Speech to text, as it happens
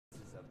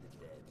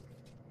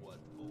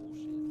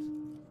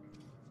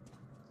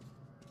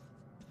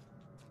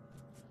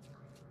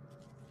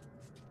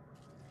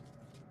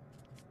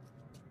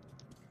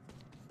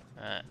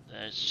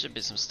There should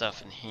be some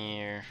stuff in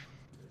here.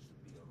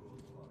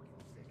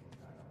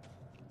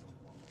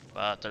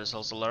 But there's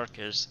also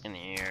lurkers in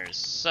here,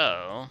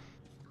 so...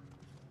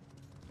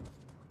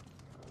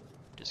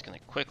 just gonna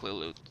quickly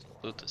loot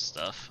this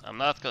stuff. I'm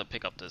not gonna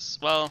pick up this...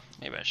 well,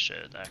 maybe I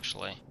should,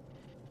 actually.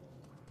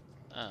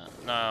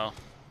 No.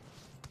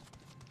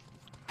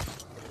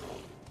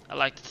 I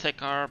like the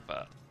thick R,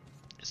 but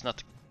it's not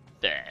the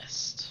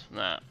best.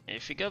 Now,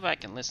 if you go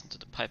back and listen to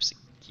the pipes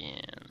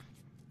again...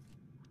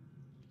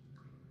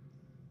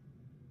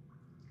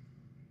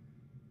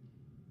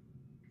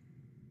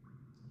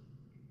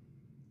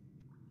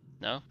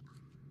 no?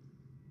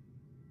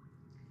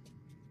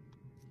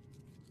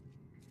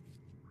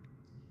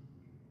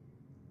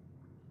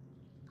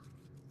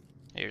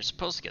 You're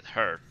supposed to get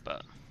hurt,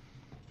 but...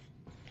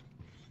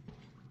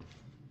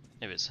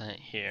 maybe it's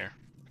here.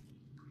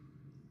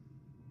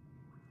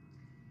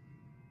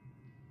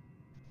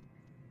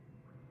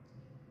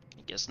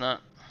 I guess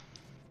not.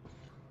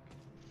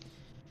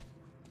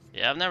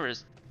 Yeah, I've never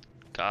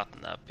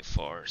gotten that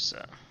before,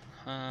 so...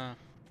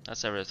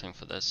 that's everything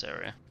for this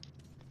area.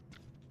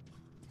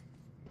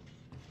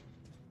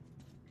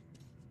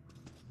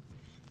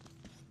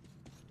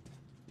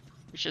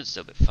 We should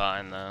still be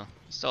fine though.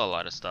 Still a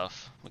lot of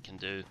stuff we can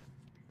do.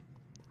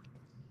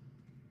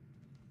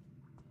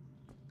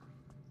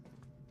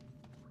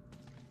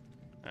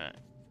 Alright.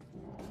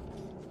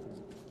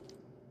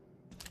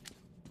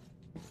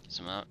 Get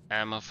some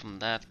ammo from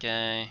that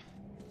guy.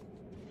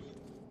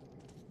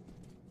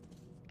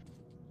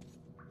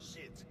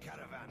 Shit,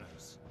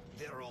 caravanners.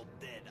 They're all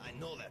dead. I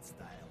know that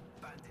style.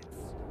 Bandits.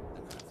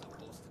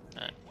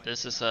 Alright,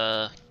 this is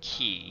a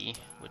key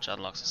which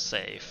unlocks a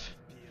safe.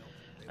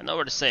 I know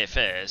where the safe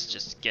is,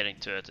 just getting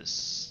to it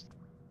is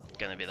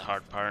gonna be the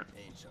hard part.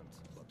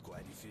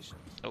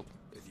 Oh,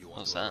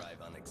 what's that?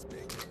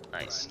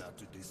 Nice.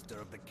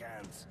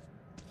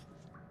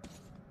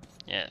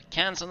 Yeah,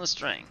 cans on the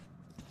string.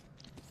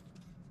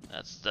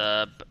 That's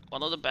the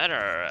one of the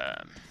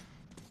better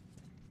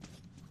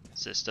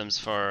systems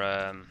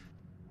for,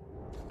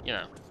 you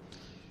know,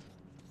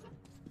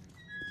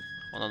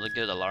 one of the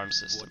good alarm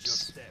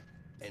systems.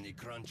 Any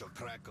crunch or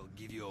crackle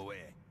give you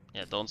away.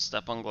 Yeah, don't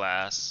step on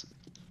glass.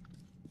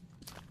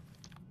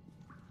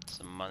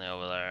 Some money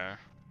over there.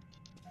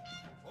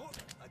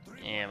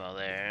 Ammo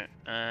there.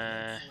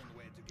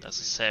 That's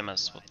the same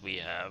as what we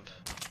have.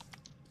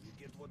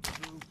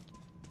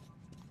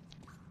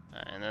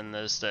 And then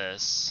there's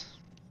this.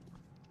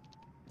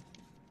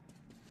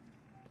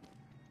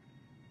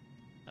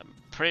 I'm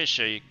pretty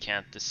sure you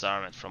can't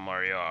disarm it from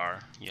where you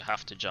are. You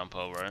have to jump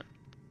over it.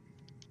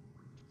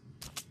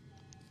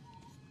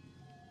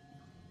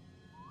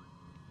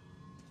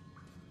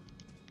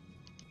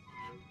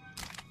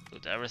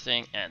 Loot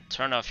everything and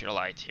turn off your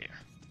light here.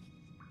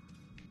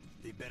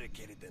 They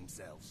barricaded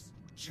themselves.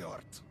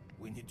 Short,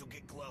 we need to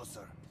get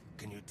closer.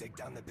 Can you take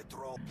down the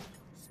patrol?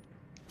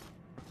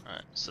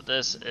 Alright, so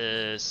this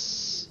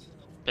is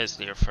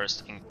basically your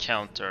first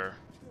encounter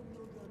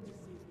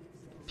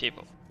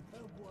people.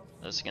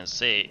 As you can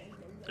see,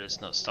 there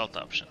is no stealth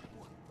option.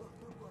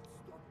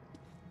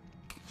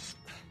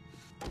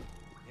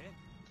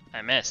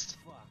 I missed.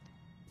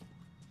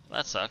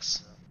 That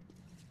sucks.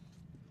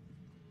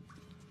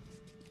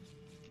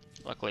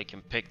 Luckily you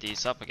can pick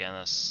these up again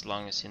as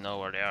long as you know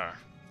where they are.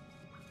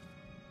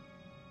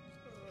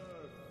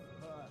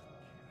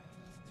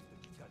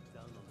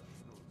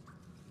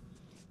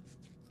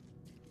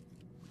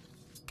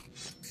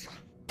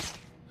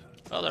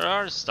 Oh, there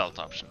are stealth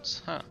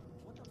options, huh?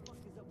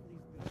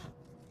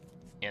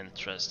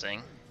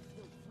 Interesting.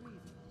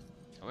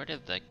 Where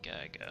did that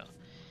guy go?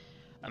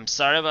 I'm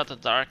sorry about the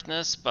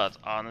darkness, but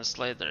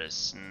honestly there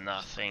is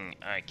nothing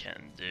I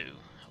can do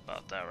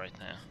about that right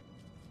now.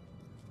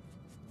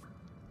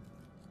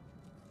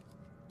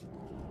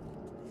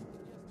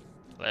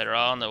 Later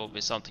on there will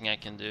be something I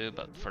can do,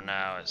 but for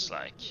now it's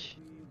like...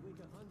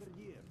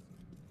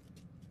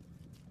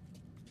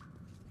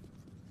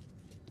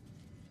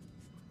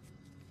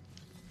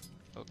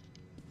 oh.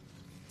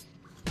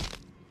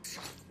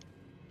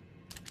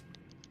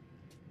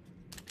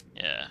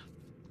 Yeah.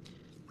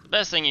 The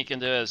best thing you can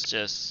do is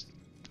just...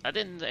 I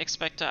didn't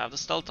expect to have the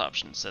stealth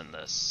options in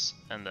this,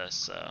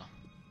 so...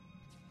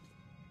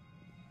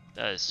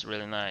 that is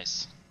really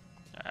nice.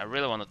 I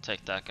really want to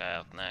take that guy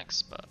out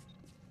next, but...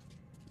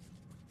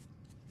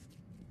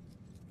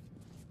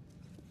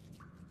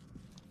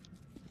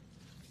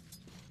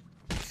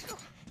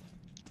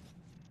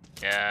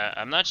 yeah,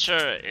 I'm not sure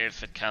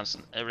if it counts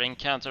in every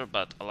encounter,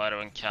 but a lot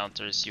of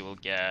encounters you will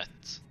get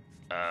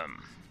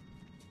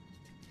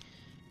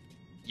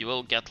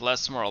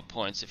less moral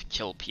points if you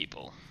kill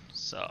people.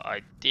 So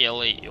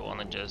ideally you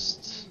wanna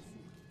just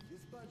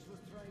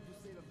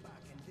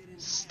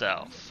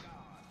stealth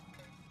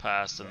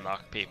past and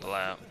knock people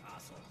out.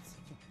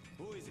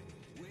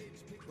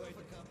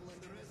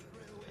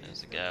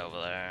 There's a guy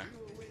over there.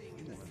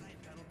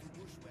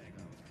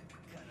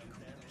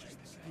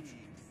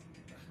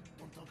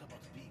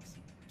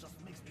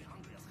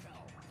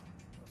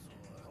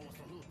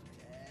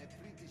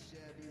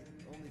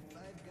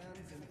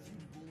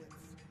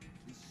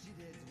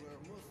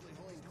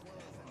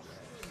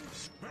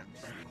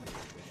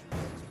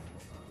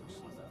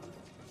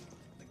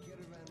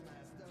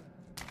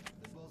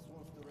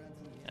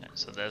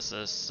 So this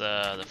is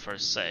the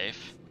first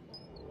safe.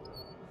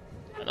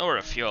 I know where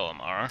a few of them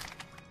are.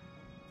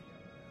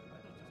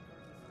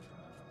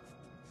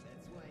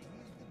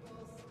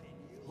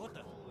 What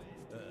the?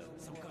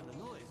 Some kind of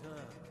noise,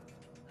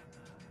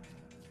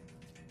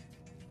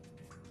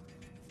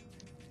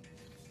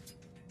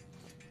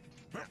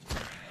 huh?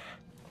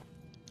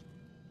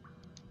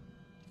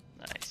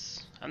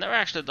 Nice. I've never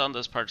actually done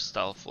this part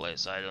stealthily,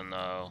 so I don't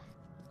know.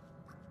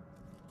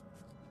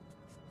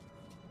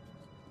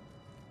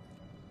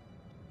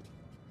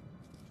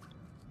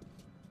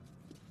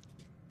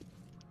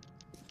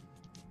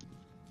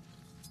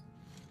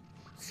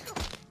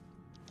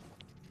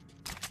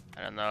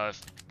 I don't know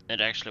if it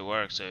actually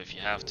works or if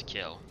you have to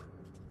kill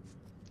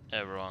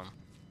everyone.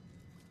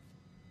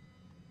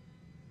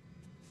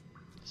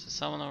 Is there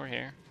someone over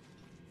here?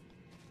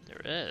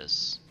 There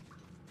is.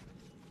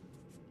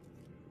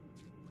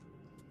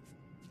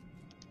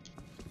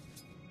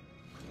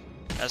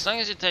 As long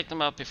as you take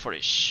them out before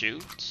they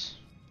shoot,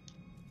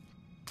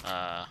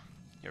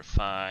 you're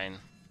fine.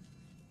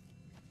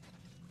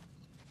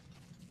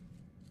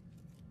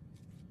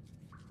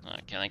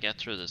 Can I get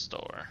through this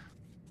door?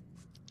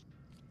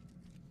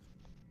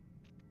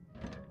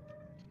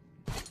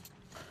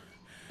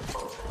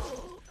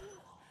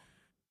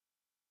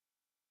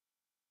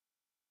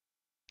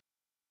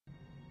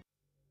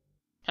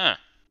 Huh.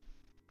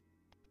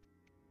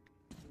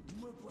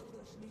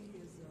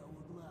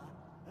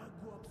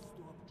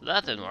 So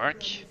that didn't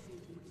work.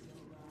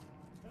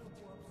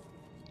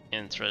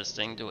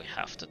 Interesting. Do we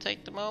have to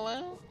take them all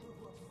out?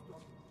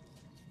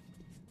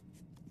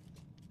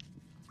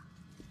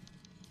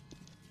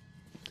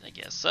 I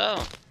guess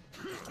so.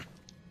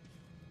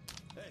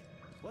 Hey,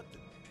 what the?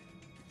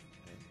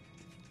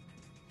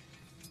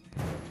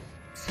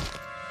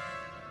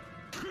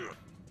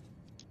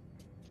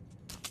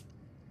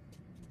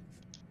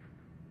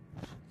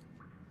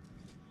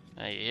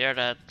 You hear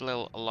that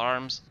little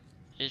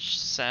alarms-ish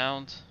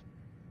sound?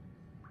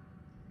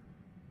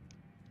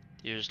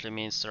 Usually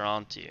means they're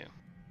on to you.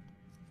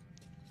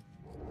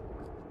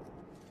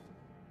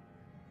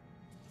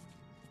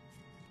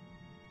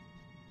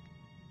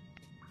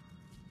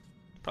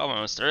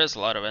 Problem is there is a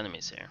lot of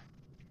enemies here,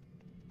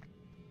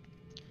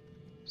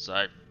 so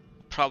I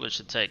probably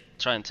should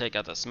try and take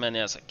out as many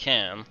as I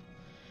can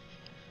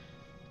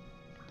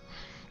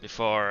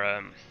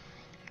before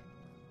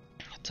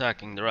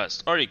attacking the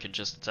rest. Or you could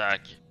just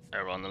attack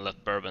everyone and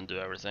let Bourbon do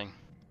everything,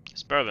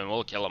 because Bourbon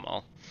will kill them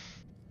all.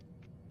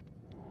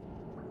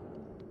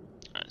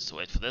 Alright, so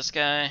wait for this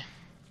guy.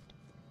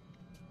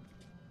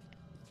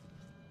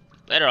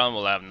 Later on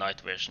we'll have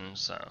night vision,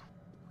 so...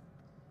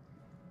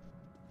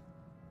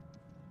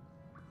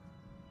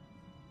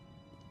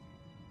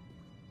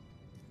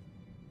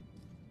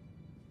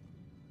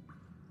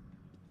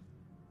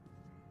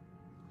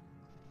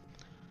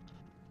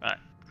 Right,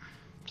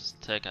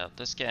 just take out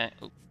this guy.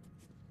 Oop.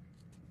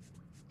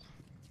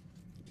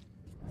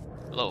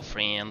 Hello,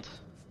 friend.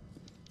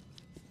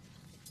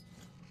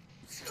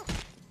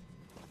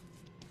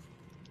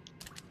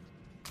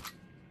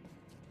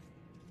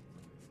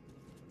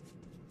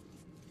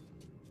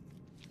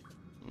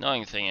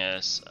 Annoying thing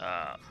is,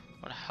 where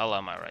the hell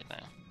am I right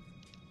now?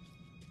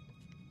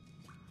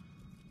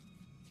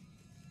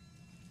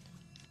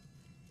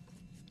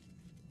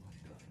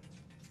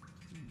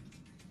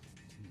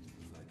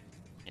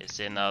 You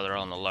see, now they're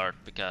on alert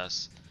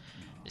because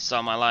they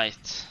saw my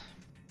light.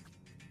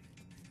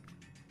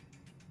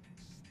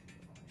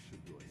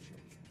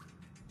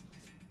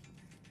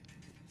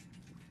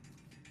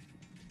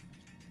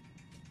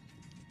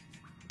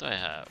 What do I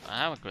have? I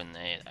have a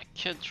grenade. I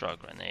could throw a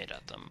grenade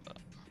at them, but...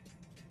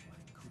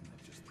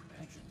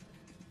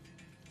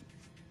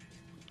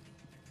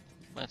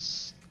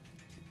 let's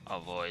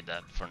avoid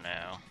that for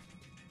now.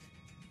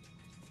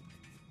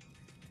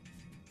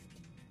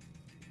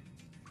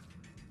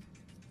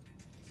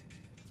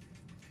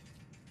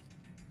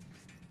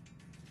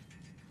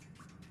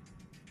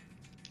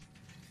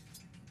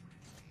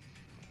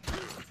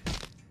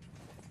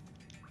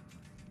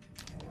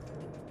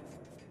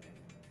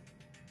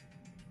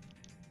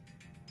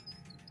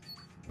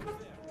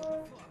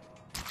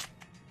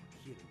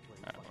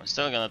 We're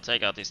still gonna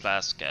take out these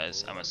last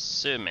guys. I'm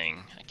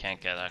assuming I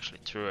can't get actually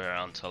through here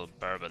until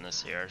Bourbon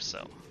is here,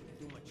 so...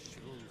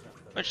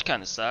 which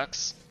kinda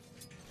sucks.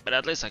 But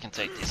at least I can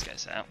take these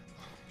guys out.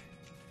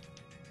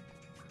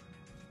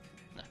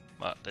 No.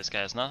 Well, this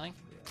guy has nothing?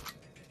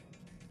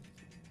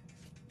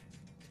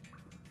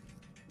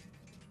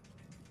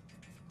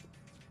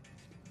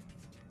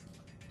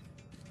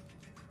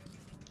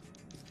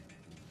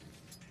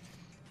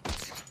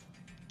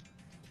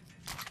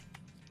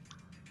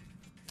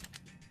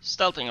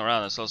 Stealthing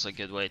around is also a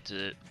good way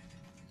to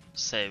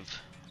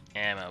save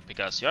ammo,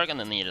 because you're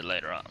gonna need it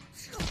later on.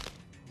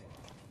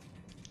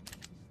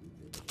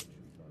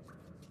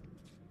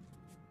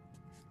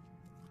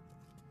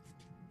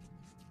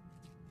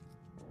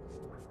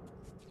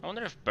 I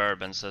wonder if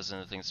Bourbon says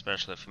anything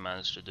special if you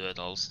manage to do it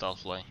all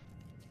stealthily.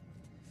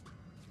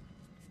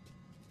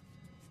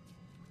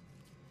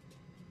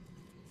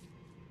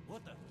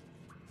 What the?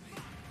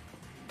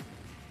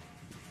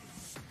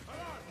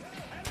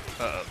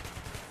 Uh-oh.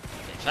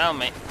 They found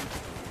me.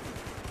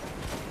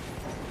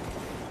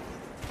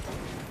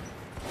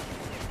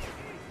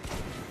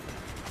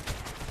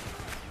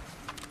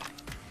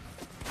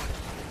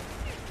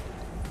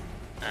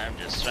 I'm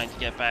just trying to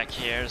get back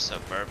here so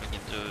Bourbon can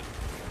do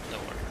the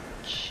work.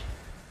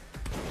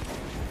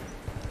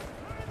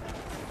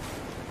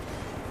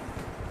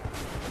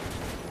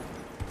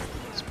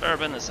 This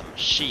Bourbon is a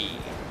machine.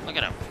 Look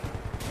at him.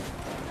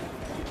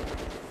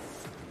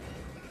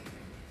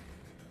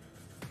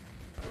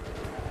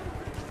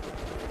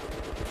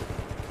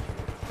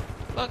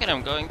 Look at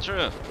him going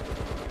through.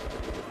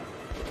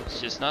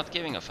 He's just not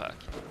giving a fuck.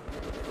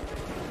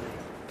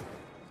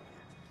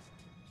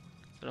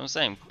 But I'm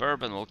saying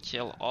Bourbon will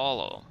kill all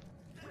of them.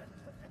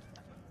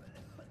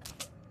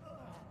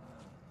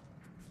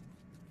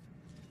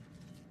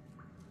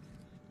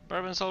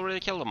 Bourbon's already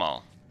killed them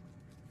all.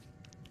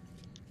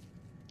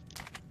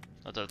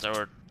 Not that there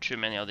were too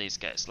many of these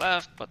guys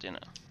left, but you know,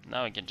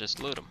 now we can just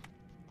loot them.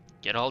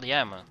 Get all the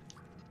ammo.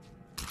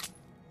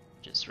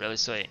 Just really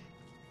sweet.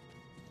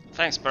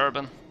 Thanks,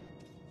 Bourbon.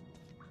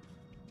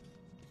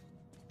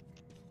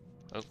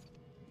 Oh.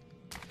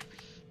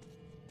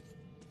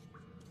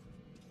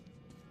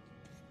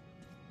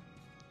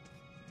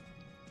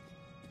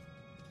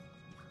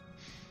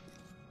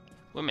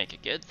 We'll make a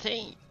good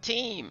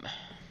team.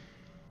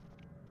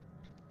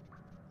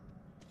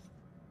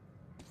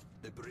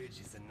 The bridge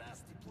is a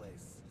nasty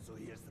place, so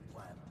here's the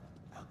plan.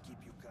 I'll keep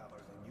you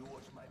covered and you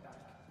watch my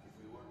back.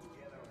 If we work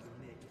together,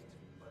 we'll make it.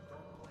 But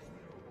don't play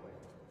hero boy.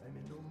 I'm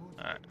in no mood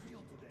to get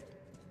real today.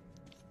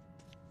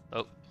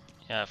 Oh,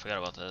 yeah, I forgot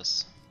about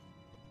this.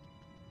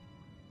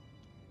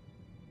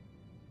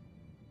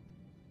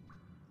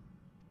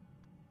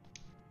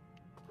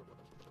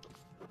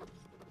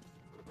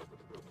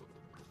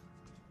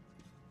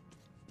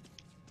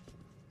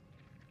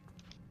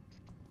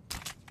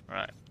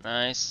 Right,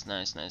 nice.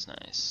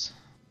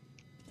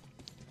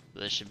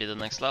 This should be the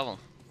next level.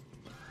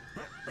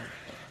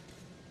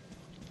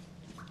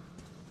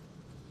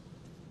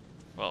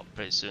 Well,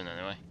 pretty soon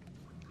anyway.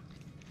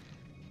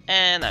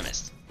 And I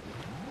missed.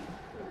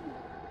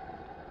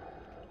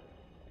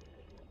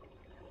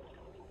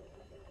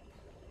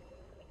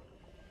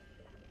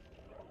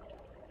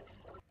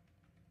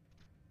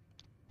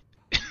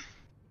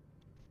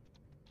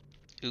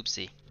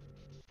 Oopsie.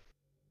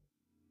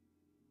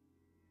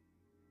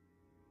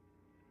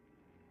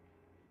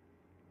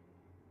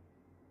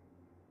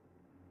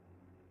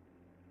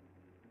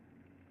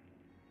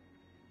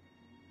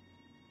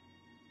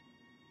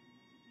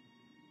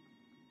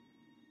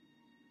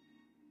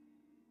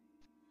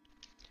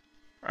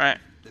 Alright,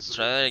 let's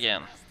try that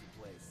again.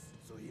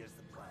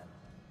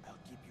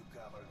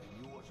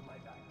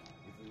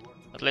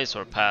 At least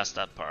we're past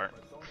that part,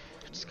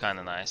 which is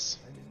kinda nice.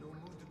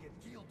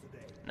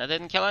 And I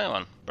didn't kill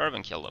anyone,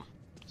 Bourbon killed him,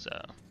 so...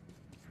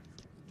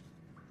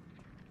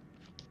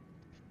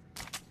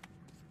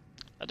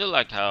 I do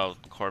like how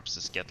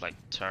corpses get like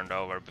turned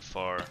over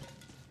before...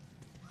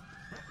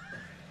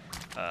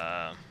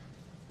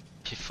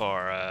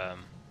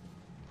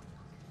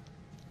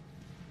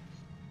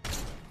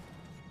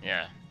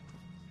 yeah.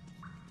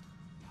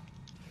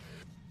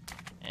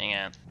 Hang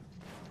on.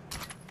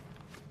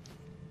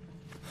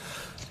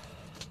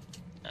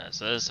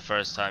 So this is the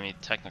first time you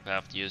technically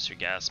have to use your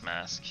gas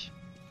mask.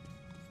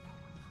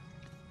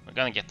 We're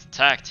gonna get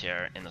attacked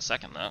here in a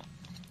second though.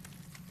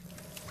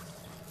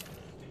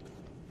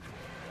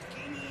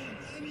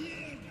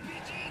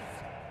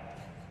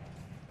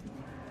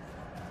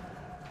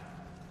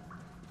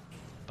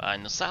 By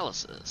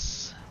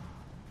Nosalises.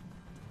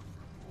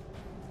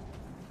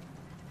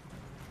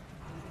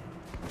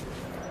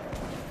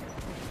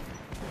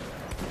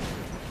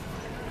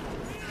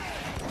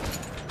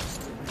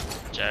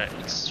 They're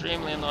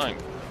extremely annoying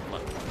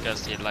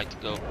because they like to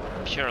go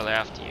purely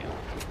after you.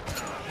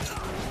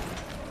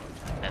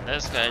 And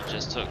this guy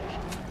just took...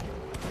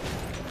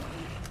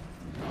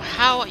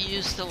 How are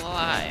you still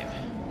alive?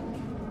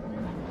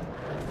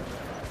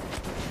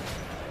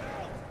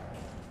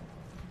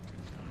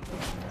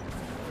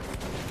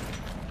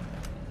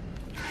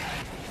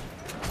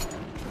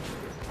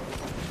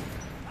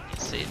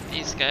 See,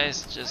 these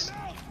guys just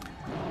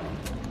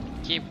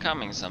keep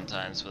coming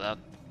sometimes without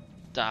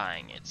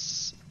dying.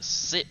 It's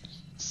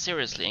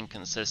seriously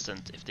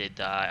inconsistent if they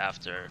die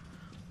after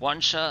 1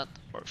 shot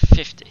or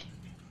 50.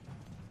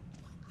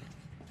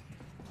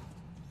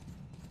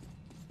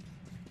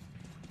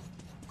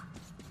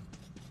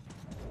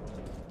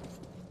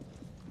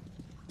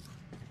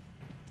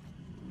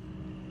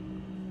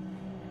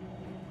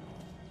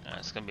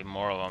 There's gonna be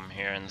more of them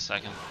here in a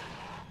second.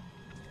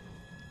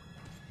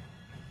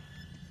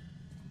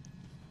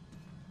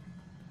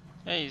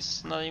 Hey,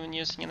 he's not even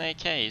using an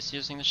AK, he's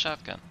using the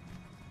shotgun.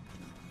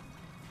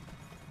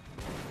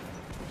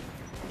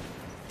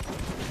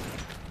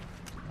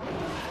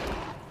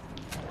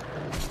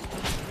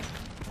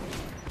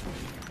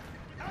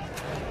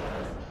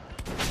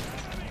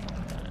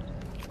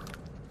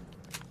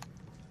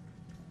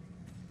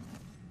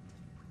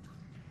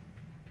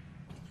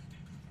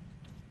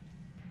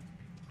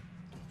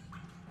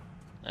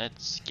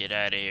 Let's get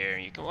out of here.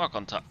 You can walk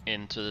on top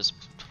into this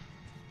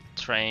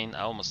train.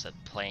 I almost said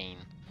plane.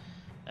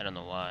 I don't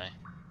know why.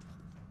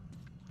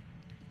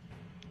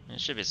 There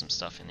should be some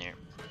stuff in here.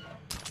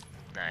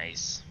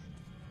 Nice.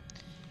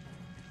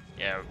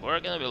 Yeah, we're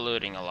gonna be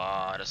looting a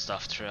lot of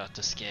stuff throughout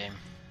this game.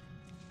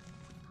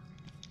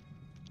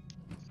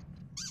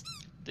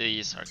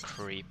 These are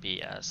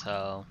creepy as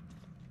hell.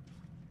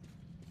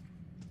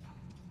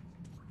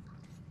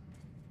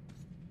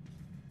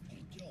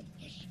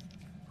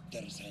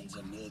 There signs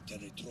a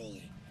military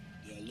trolley.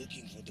 They are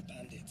looking for the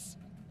bandits.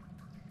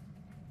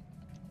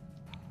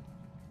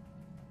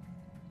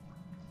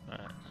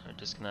 Alright, we're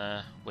just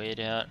gonna wait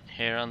out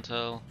here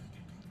until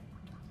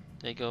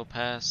they go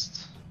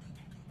past.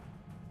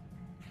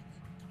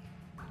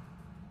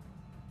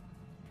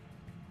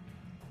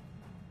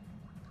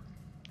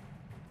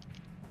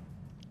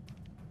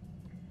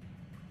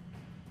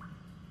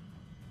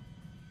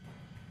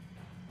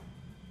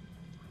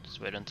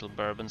 Just wait until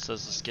Bourbon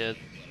says it's good.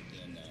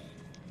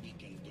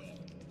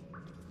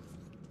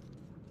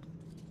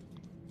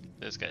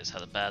 This guy's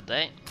had a bad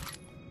day.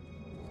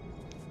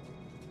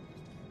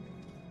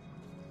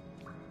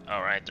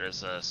 Alright,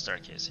 there's a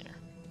staircase here.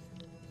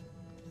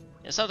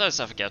 Yeah, sometimes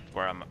I forget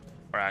where I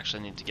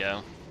actually need to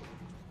go.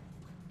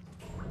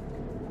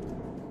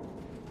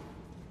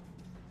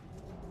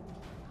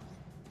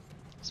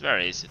 It's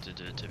very easy to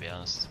do, to be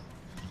honest.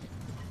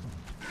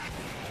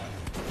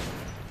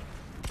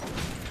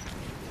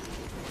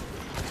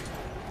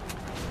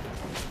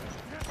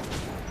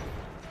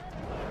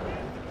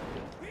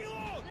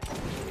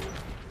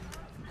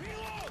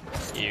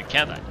 You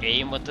can't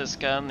aim with this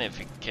gun, if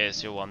in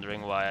case you're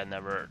wondering why I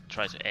never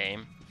try to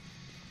aim.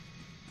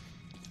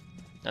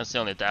 That's the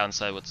only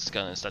downside with this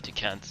gun, is that you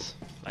can't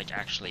like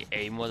actually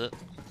aim with it.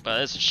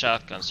 But it's a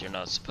shotgun, so you're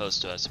not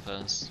supposed to, I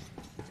suppose.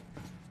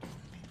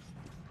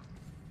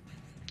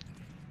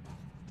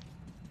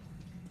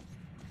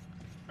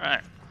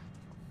 Right.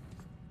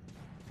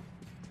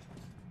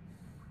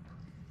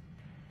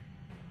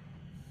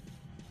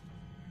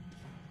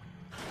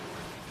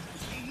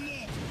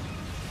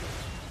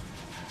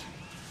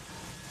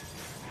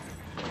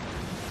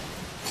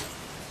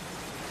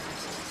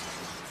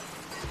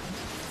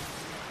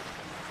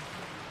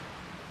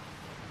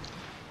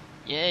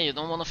 Yeah, you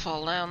don't want to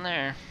fall down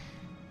there.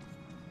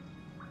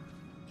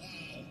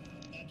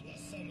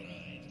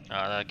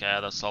 Oh, that guy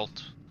had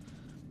assault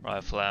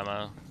rifle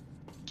ammo.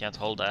 Can't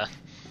hold that.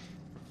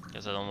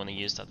 Guess I don't want to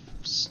use that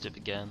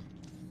stupid gun.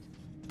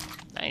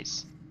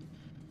 Nice.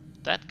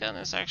 That gun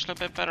is actually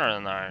a bit better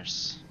than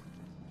ours.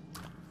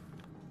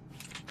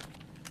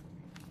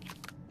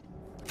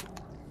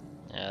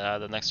 Yeah, that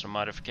had an extra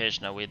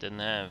modification that we didn't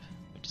have,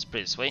 which is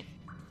pretty sweet.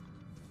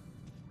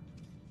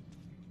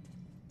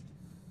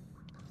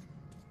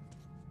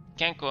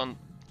 Can't go on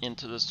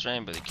into this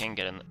train, but you can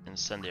get an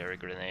incendiary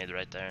grenade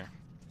right there.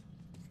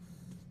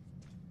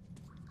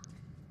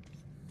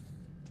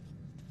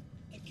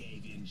 A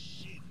cave-in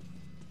shit.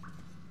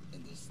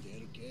 And the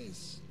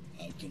staircase.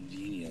 How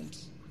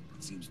convenient.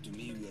 Seems to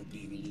me we're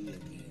being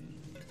lured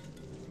in.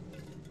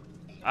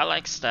 I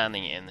like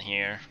standing in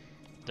here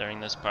during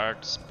this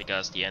part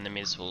because the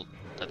enemies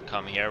that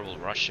come here will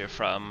rush you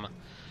from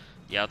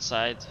the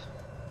outside.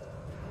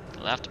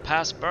 You'll have to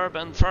pass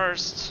Bourbon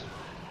first.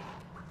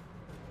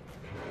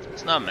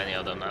 There's not many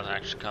of them that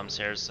actually comes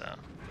here, so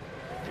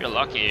if you're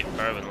lucky,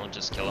 Bourbon will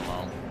just kill them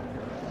all.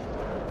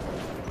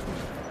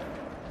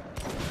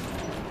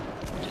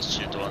 Just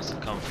shoot the ones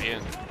that come for you.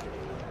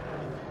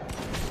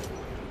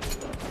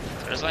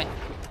 Seriously?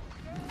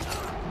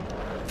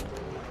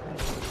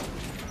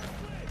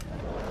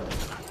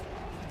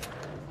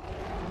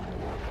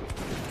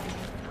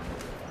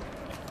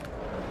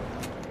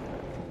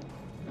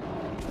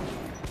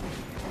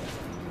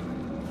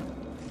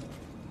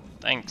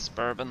 Thanks,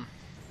 Bourbon.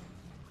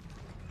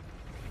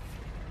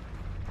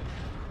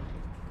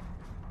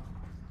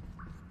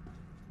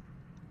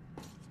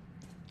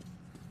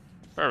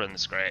 Bourbon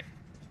is great.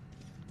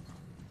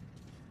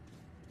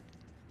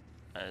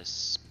 I'm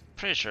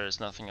pretty sure there's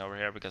nothing over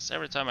here because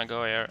every time I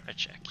go here, I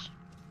check.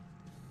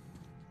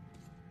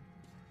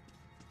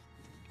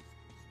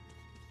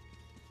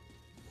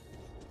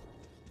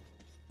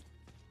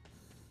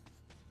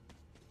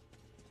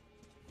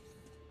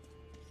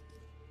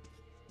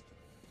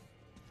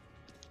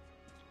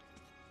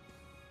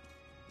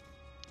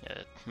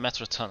 Yeah,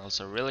 metro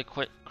tunnels are really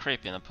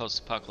creepy in a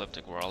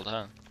post-apocalyptic world,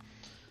 huh?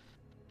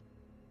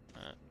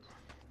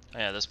 Oh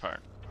yeah, this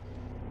part.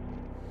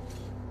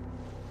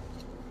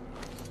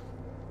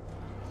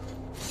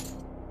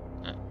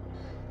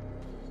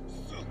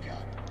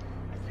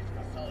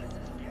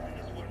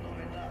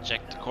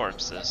 Check the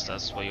corpses,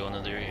 that's what you want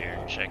to do here.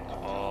 Check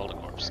all the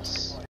corpses.